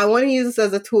 Like, I want to use this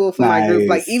as a tool for my group.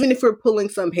 Like, Nice. even if we're pulling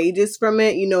some pages from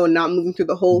it, not moving through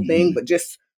the whole thing, Mhm. but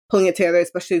just pulling it together,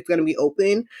 especially if it's going to be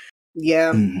open.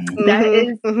 Yeah. Mhm. That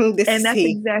is, This and is that's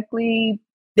tea. exactly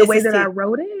the This way is that I tea.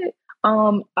 wrote it.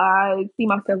 I see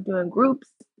myself doing groups,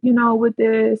 with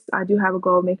this. I do have a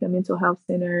goal of making a mental health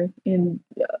center, and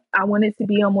I want it to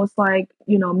be almost like,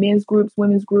 men's groups,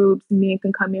 women's groups. Men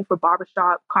can come in for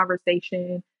barbershop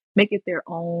conversation, make it their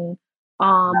own.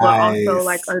 But also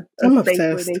like Nice. a I'm space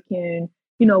where obsessed. they can,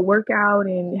 work out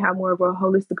and have more of a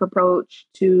holistic approach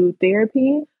to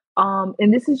therapy.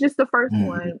 And this is just the first Mhm.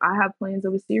 one. I have plans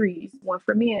of a series, one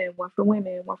for men, one for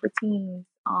women, one for teens.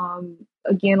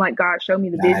 Again, like God showed me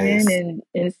the vision, Nice.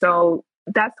 and so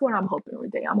that's what I'm hoping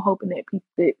with it. I'm hoping that people,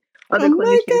 that other Oh my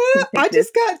clinicians can God. I take this.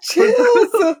 just got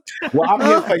chills. Well, I'm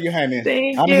here for you, honey.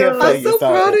 Thank I'm you. here for I'm you. so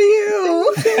proud of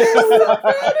you. Thank I'm so you. proud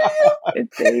of you.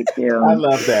 Thank you. I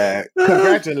love that. Thank you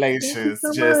Congratulations.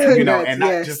 so Just, much. Congrats, and not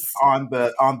yes. just on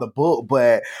the book,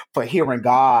 but for hearing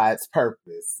God's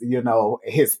purpose,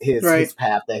 his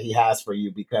path that he has for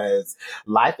you, because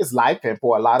life is life and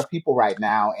for a lot of people right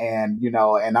now. And,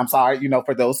 and I'm sorry,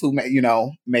 for those who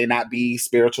may not be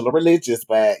spiritual or religious,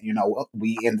 but,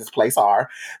 we in this place are.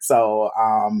 So,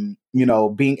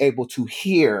 being able to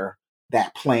hear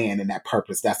that plan and that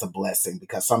purpose, that's a blessing,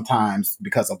 because sometimes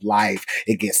because of life,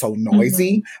 it gets so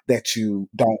noisy that you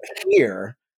don't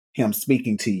hear him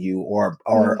speaking to you or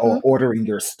ordering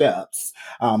your steps.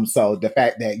 So the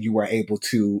fact that you were able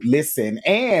to listen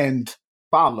and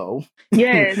follow.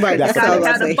 Yes, Right, because that's you what I was gotta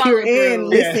about have to the say. Hear follow in, through.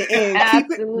 listen in,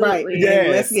 keep it right, Absolutely.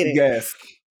 and let's get it.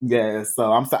 Yes.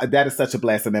 So I'm so, that is such a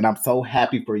blessing, and I'm so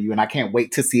happy for you, and I can't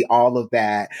wait to see all of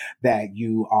that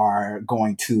you are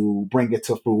going to bring it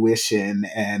to fruition,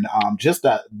 and just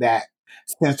that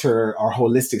center or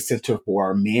holistic center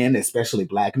for men, especially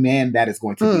Black men, that is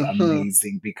going to be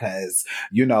amazing, because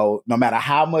no matter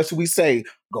how much we say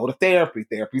go to therapy,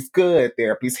 therapy's good,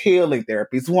 therapy's healing,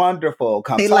 therapy's wonderful,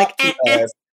 come They talk like, to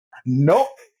us. Nope.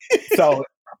 So,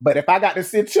 but if I got to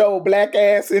sit your Black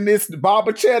ass in this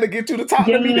barber chair to get you to talk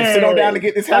to me, then sit on down to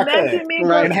get this haircut Imagine me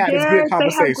Right. and have this good Yes, they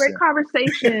have conversation. great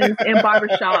conversations in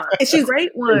barbershops. And she's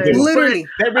Great They ones. do. literally.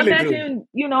 They really do.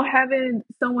 Imagine, having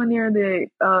someone there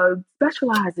that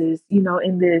specializes,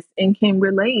 in this and can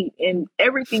relate, and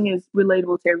everything is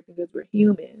relatable to everything because we're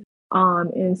human.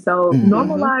 And so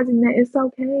normalizing that it's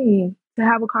okay to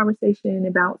have a conversation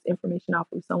and bounce information off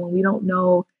of someone. We don't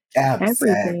know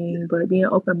everything, but being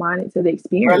open-minded to the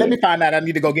experience. Girl, let me find out. I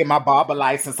need to go get my barber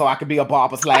license so I can be a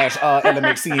barber /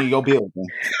 LMHC in your building.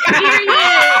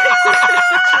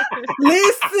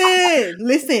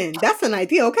 Listen. That's an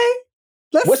idea, okay?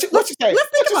 What you say? Let's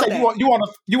think about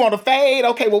that. You want to fade?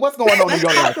 Okay, well, what's going on in Let's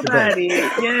your life talk about today?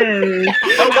 it.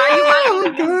 Yes. Or why you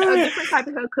might need God. a different type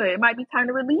of haircut. It might be time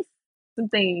to release some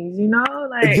things,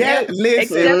 Yeah,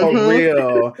 listen, for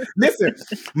real. Listen,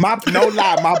 no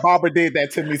lie, my barber did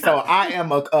that to me. So I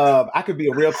am I could be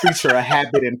a real creature of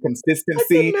habit and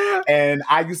consistency. And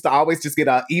I used to always just get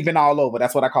a even all over.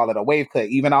 That's what I call it, a wave cut,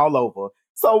 even all over.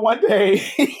 So one day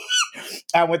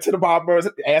I went to the barber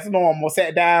as normal,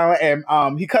 sat down, and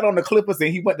he cut on the clippers,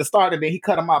 and he went to start, and then he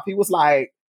cut them off. He was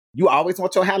like, "You always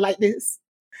want your hair like this?"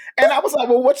 And I was like,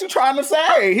 "Well, what you trying to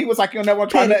say?" He was like, "You'll never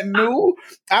try nothing new."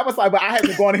 I was like, "But I had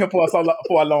been going to him for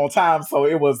a long time, so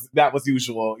that was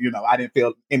usual. I didn't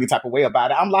feel any type of way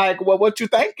about it." I'm like, "Well, what you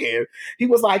thinking?" He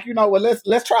was like, "Well,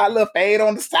 let's try a little fade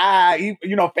on the side,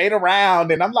 fade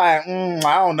around." And I'm like, "I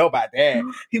don't know about that."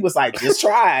 He was like, "Just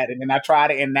try it," and then I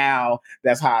tried it, and now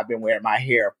that's how I've been wearing my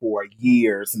hair for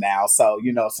years now. So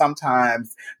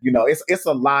sometimes it's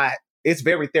a lot it's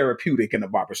very therapeutic in the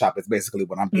barbershop is basically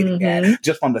what I'm getting at.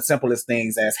 Just from the simplest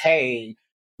things as, hey,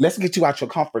 let's get you out your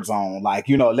comfort zone. Like,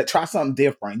 let's try something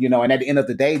different, and at the end of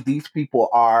the day, these people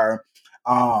are,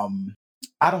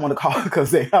 I don't want to call I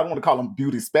don't want to call them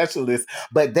beauty specialists,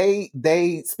 but they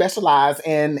specialize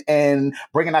in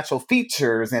bringing out your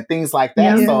features and things like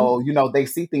that. Yeah. So, they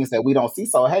see things that we don't see.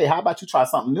 So, hey, how about you try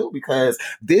something new? Because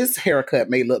this haircut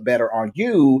may look better on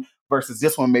you versus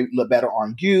this one may look better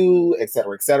on you, et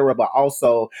cetera, et cetera. But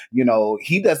also,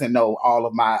 he doesn't know all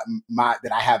of my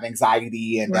that I have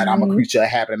anxiety and that I'm a creature of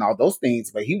habit and all those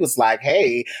things. But he was like,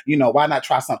 hey, why not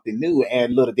try something new?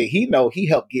 And little did he know, he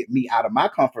helped get me out of my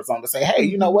comfort zone to say, hey,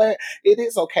 you know what? It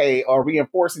is okay, or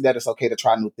reinforcing that it's okay to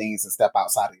try new things and step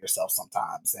outside of yourself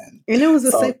sometimes. And it was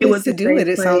a safe place to do it,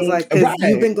 it sounds like, because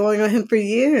you've been going on him for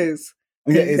years.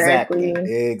 Yeah, exactly.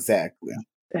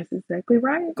 That's exactly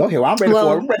right. Go ahead. Well,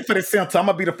 I'm ready for this center. I'm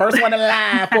gonna be the first one in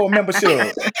line for a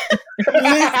membership.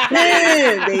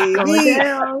 Listen, baby.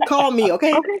 Call me,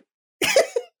 okay?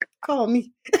 Call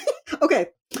me. Okay.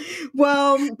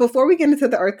 Well, before we get into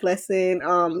the earth lesson,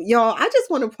 y'all, I just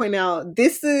want to point out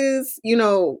this is,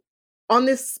 on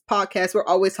this podcast, we're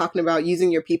always talking about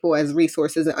using your people as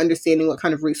resources and understanding what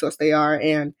kind of resource they are.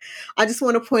 And I just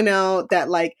want to point out that,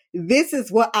 like, this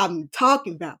is what I'm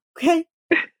talking about, okay?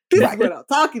 This is what I'm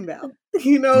talking about.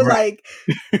 Like,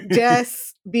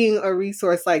 just being a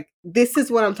resource, like, this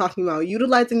is what I'm talking about.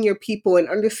 Utilizing your people and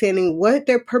understanding what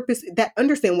their purpose,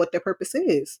 understand what their purpose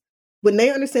is. When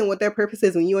they understand what their purpose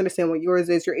is, when you understand what yours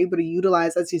is, you're able to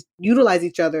utilize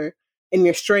each other and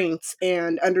your strengths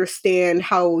and understand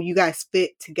how you guys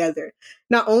fit together.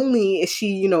 Not only is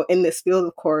she, in this field,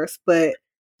 of course, but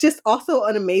just also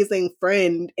an amazing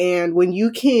friend. And when you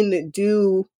can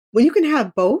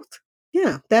have both,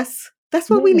 yeah, that's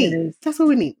what we need. That's what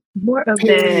we need. More of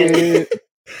that.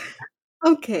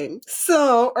 Okay,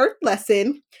 so earth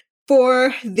lesson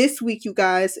for this week, you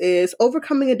guys, is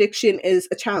overcoming addiction is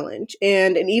a challenge,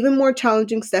 and an even more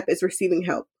challenging step is receiving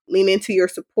help. Lean into your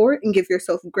support and give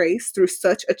yourself grace through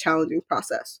such a challenging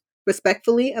process.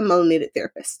 Respectfully, a melanated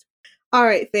therapist. All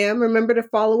right, fam, remember to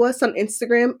follow us on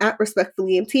Instagram at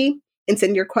respectfullymt and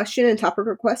send your question and topic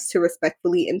requests to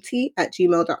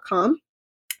respectfullymt@gmail.com.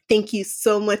 Thank you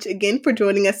so much again for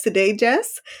joining us today,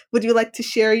 Jess. Would you like to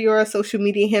share your social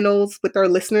media handles with our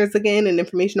listeners again and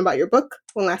information about your book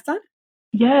one last time?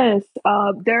 Yes,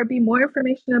 there'll be more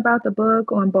information about the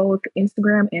book on both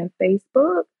Instagram and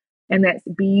Facebook, and that's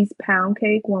Bees Pound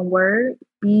Cake, one word,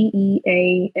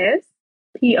 BeasPoundCake,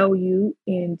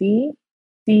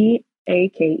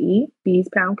 Bees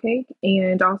Pound Cake.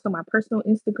 And also my personal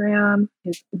Instagram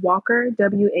is Walker,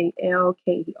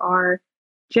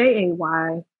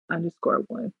 WALKERJAY_1.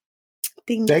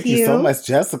 Thank you so much,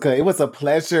 Jessica. It was a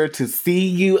pleasure to see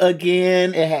you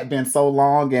again. It had been so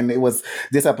long, and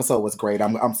this episode was great.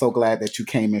 I'm so glad that you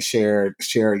came and shared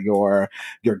your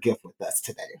gift with us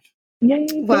today. Yay,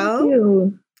 thank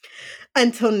you.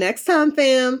 Until next time,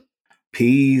 fam.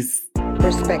 Peace.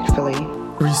 Respectfully. A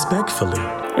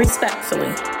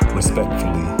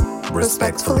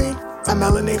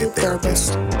melanated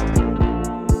therapist.